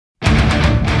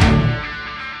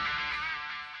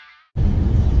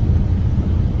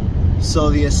So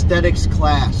the aesthetics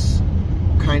class,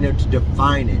 kind of to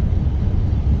define it,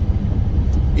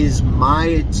 is my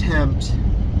attempt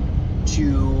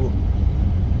to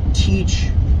teach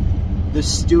the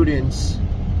students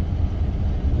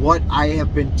what I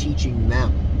have been teaching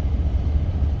them.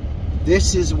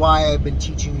 This is why I've been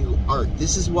teaching you art.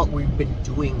 This is what we've been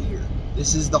doing here.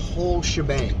 This is the whole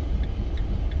shebang.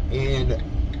 And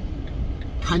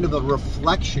kind of a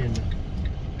reflection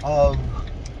of,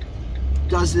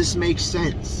 does this make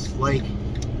sense? Like,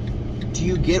 do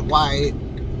you get why?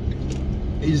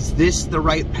 Is this the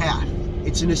right path?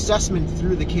 It's an assessment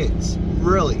through the kids,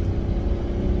 really.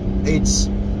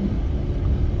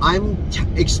 I'm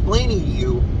explaining to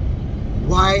you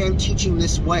why I'm teaching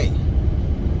this way,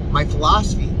 my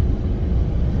philosophy.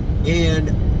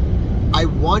 And I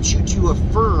want you to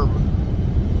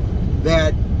affirm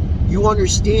that you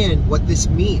understand what this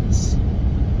means,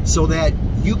 so that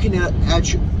you can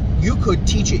you could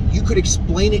teach it, you could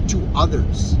explain it to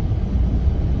others.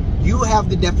 You have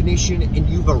the definition and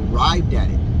you've arrived at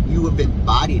it. You have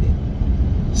embodied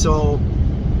it. So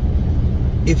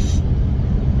if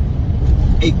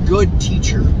a good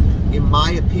teacher, in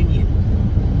my opinion,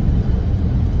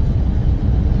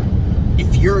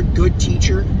 if you're a good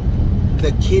teacher,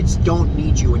 the kids don't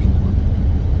need you anymore.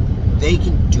 They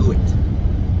can do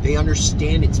it. They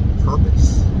understand its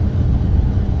purpose.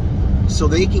 So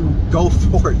they can go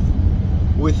forth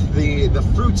with the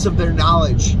fruits of their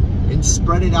knowledge and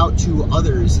spread it out to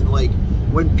others. And like,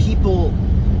 when people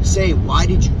say, why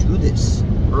did you do this?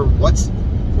 Or what's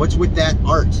with that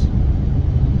art?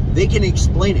 They can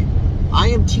explain it. I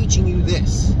am teaching you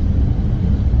this.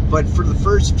 But for the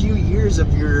first few years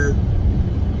of your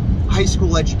high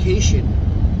school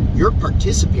education, you're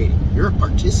participating. You're a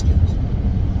participant.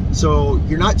 So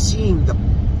you're not seeing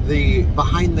the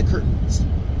behind the curtains.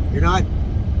 You're not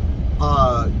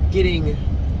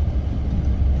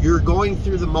you're going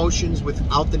through the motions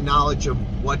without the knowledge of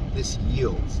what this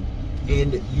yields.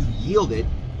 And you yield it,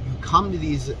 you come to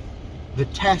the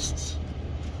tests,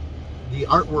 the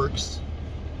artworks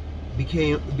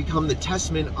become the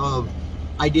testament of,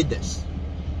 I did this,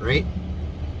 right?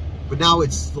 But now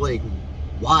it's like,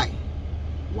 why?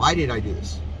 Why did I do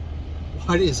this?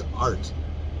 What is art?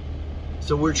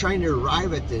 So we're trying to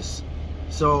arrive at this.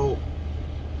 So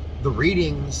the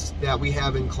readings that we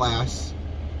have in class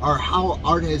are how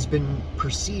art has been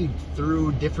perceived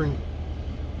through different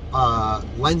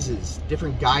lenses,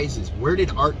 different guises. Where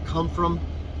did art come from?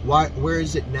 Where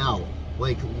is it now?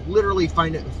 Like, literally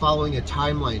following a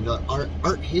timeline, the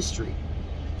art history,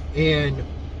 and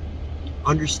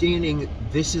understanding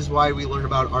this is why we learn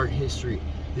about art history.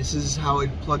 This is how it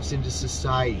plugs into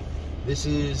society. This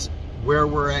is where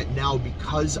we're at now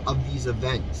because of these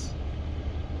events.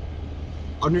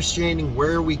 Understanding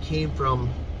where we came from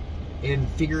and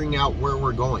figuring out where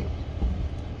we're going.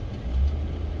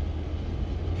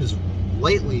 Because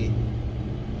lately,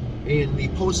 in the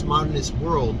postmodernist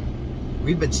world,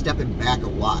 we've been stepping back a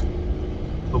lot.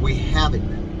 But we haven't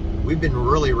been. We've been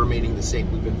really remaining the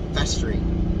same. We've been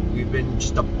festering. We've been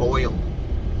just a boil.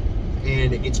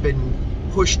 And it's been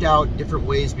pushed out different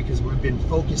ways because we've been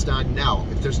focused on now.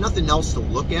 If there's nothing else to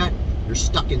look at, you're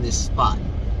stuck in this spot.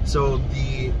 So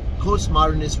the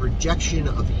postmodernist rejection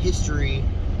of history,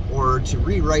 or to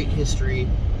rewrite history,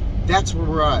 that's where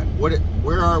we're at.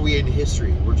 Where are we in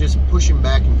history? We're just pushing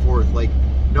back and forth like,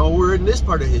 no, we're in this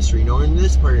part of history, no, we're in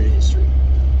this part of history.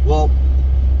 Well,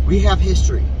 we have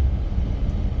history.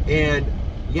 And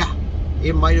yeah,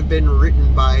 it might have been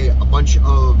written by a bunch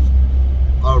of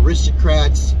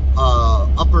aristocrats,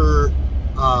 upper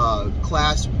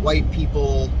class white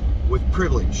people with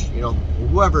privilege, you know,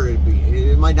 whoever it be.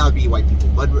 It might not be white people,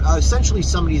 but essentially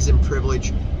somebody's in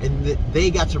privilege, and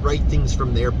they got to write things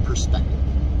from their perspective.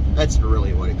 That's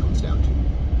really what it comes down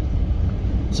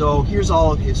to. So here's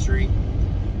all of history,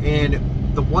 and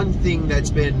the one thing that's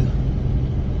been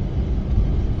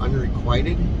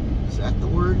unrequited, is that the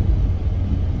word?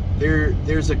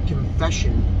 There's a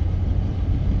confession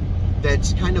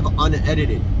that's kind of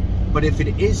unedited. But if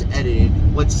it is edited,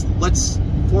 let's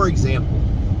for example,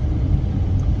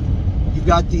 you've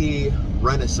got the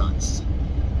Renaissance.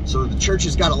 So the church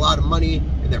has got a lot of money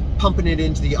and they're pumping it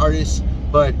into the artists,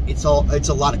 but it's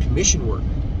a lot of commission work.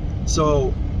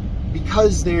 So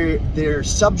because their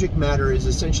subject matter has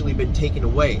essentially been taken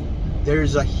away,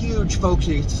 there's a huge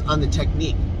focus on the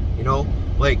technique, you know,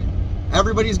 like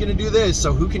everybody's going to do this,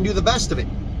 so who can do the best of it?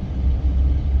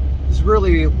 Is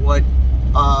really what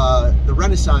the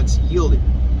Renaissance yielded.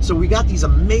 So we got these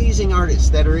amazing artists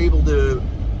that are able to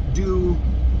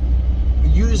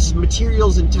use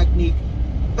materials and technique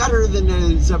better than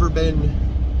has ever been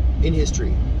in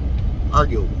history,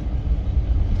 arguably.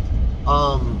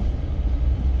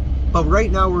 But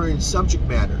right now we're in subject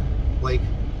matter. Like,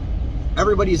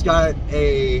 everybody's got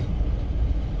in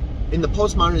the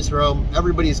postmodernist realm,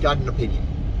 everybody's got an opinion.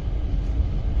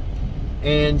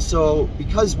 And so,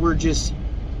 because we're just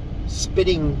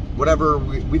spitting whatever,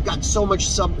 we've got so much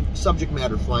subject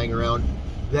matter flying around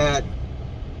that,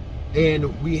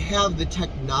 and we have the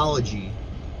technology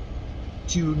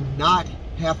to not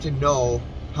have to know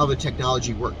how the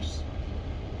technology works.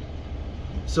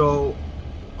 So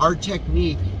our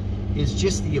technique is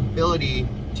just the ability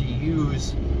to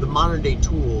use the modern day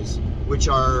tools, which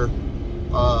are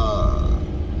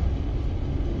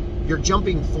you're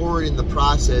jumping forward in the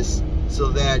process so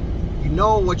that you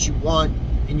know what you want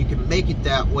and you can make it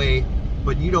that way,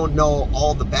 but you don't know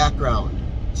all the background.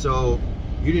 So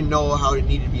you didn't know how it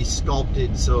needed to be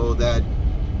sculpted, so that,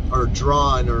 or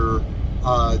drawn, or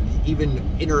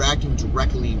even interacting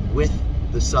directly with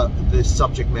the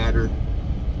subject matter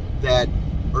that,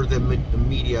 or the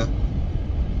media,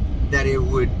 that it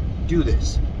would do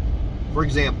this. For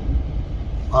example,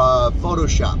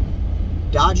 Photoshop,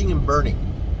 dodging and burning.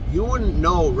 You wouldn't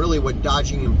know really what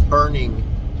dodging and burning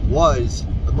was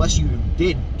unless you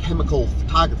did chemical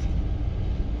photography.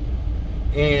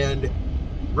 And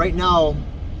right now,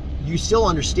 you still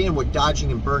understand what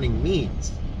dodging and burning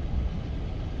means,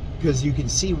 because you can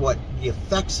see what the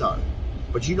effects are,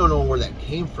 but you don't know where that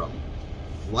came from.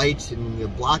 Light and the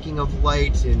blocking of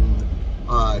light and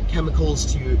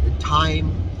chemicals to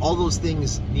time, all those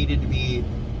things needed to be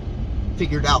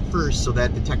figured out first so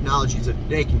that the technologies of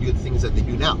today can do the things that they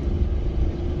do now.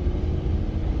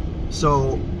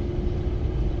 So,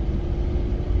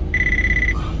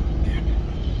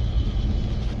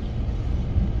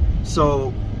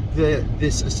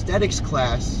 this aesthetics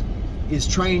class is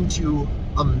trying to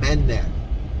amend that.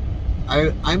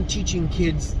 I'm teaching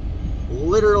kids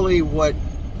literally what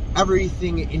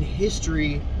everything in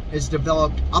history has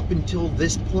developed up until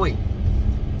this point.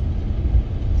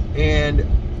 And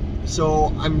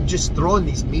so I'm just throwing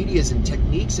these medias and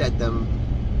techniques at them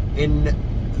and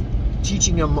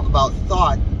teaching them about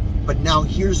thought, but now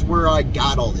here's where I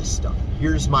got all this stuff.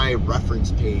 Here's my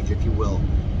reference page, if you will.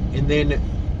 And then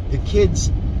the kids,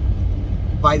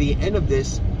 by the end of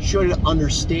this, should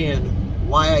understand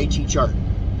why I teach art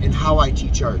and how I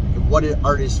teach art and what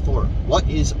art is for. What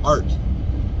is art?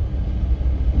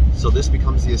 So this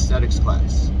becomes the aesthetics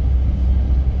class.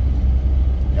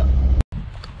 Yeah.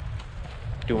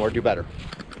 Do more, do better.